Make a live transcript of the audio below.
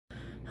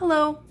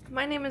Hello,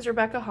 my name is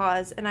Rebecca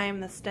Hawes, and I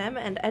am the STEM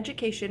and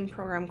Education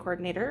Program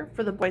Coordinator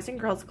for the Boys and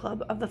Girls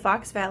Club of the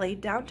Fox Valley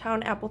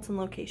downtown Appleton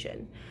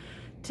location.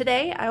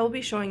 Today, I will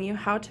be showing you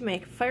how to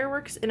make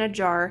fireworks in a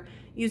jar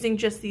using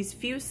just these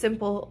few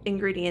simple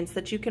ingredients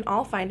that you can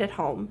all find at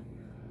home.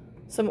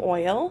 Some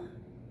oil,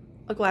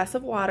 a glass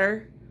of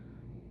water,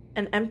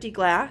 an empty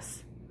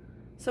glass,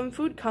 some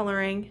food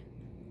coloring,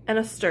 and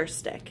a stir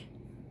stick.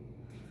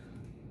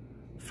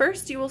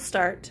 First, you will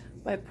start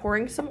by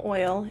pouring some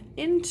oil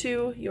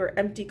into your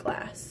empty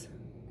glass.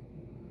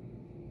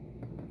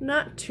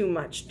 Not too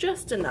much,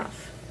 just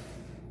enough.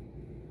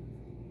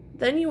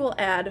 Then you will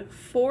add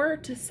 4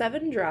 to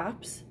 7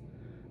 drops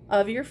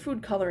of your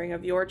food coloring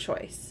of your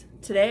choice.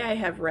 Today I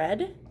have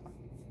red,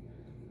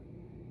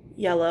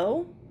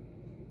 yellow,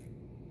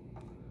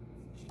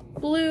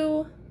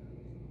 blue,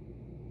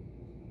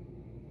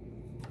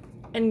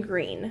 and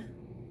green.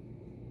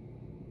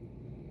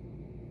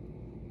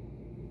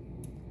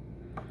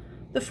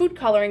 The food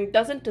coloring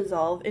doesn't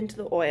dissolve into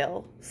the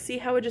oil. See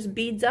how it just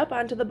beads up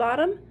onto the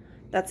bottom?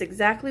 That's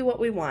exactly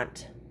what we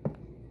want.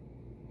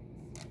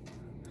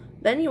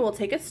 Then you will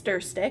take a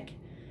stir stick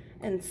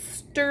and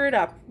stir it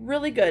up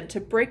really good to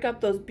break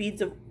up those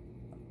beads of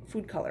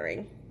food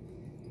coloring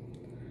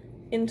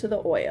into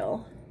the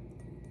oil.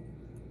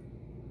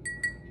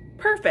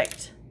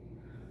 Perfect!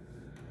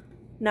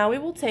 Now we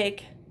will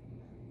take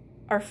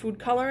our food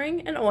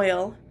coloring and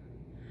oil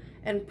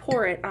and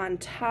pour it on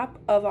top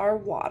of our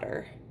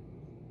water.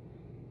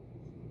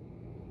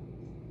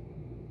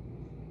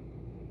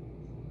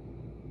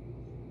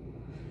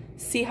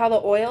 See how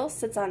the oil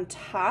sits on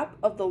top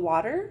of the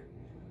water?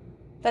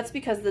 That's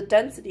because the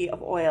density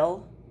of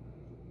oil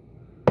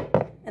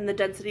and the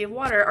density of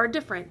water are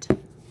different.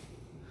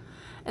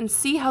 And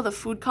see how the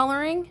food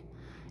coloring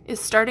is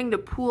starting to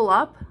pool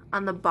up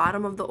on the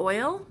bottom of the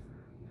oil?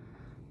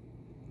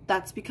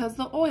 That's because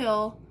the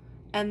oil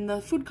and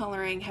the food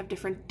coloring have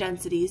different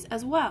densities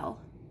as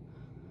well.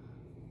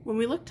 When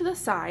we look to the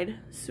side,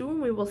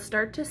 soon we will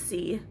start to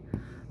see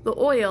the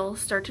oil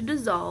start to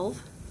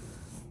dissolve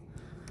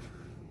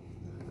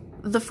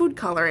the food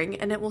coloring,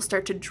 and it will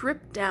start to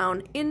drip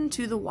down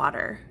into the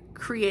water,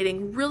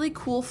 creating really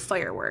cool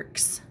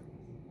fireworks.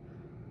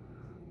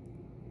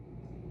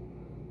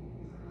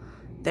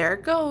 There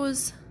it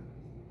goes.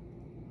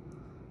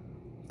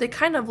 They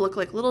kind of look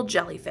like little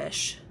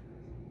jellyfish.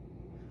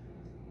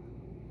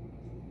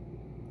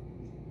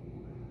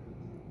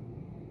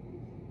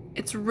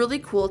 It's really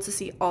cool to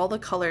see all the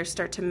colors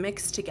start to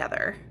mix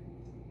together.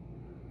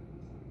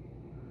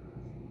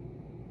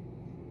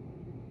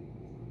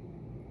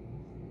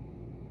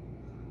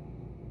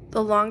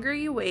 The longer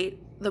you wait,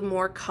 the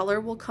more color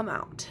will come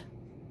out.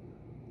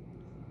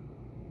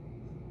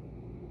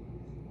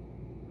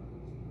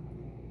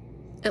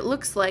 It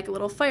looks like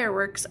little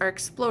fireworks are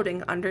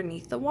exploding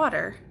underneath the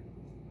water.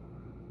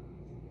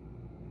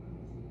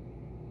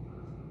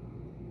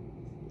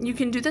 You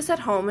can do this at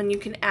home, and you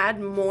can add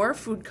more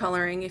food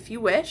coloring if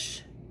you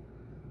wish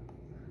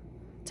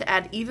to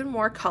add even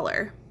more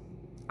color.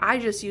 I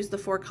just used the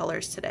 4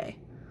 colors today.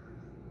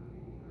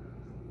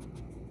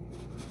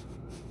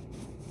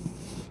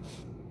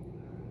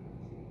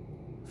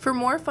 For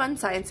more fun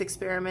science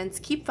experiments,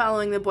 keep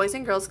following the Boys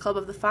and Girls Club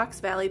of the Fox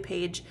Valley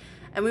page,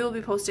 and we will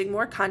be posting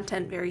more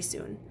content very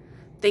soon.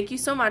 Thank you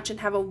so much and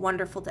have a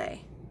wonderful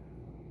day.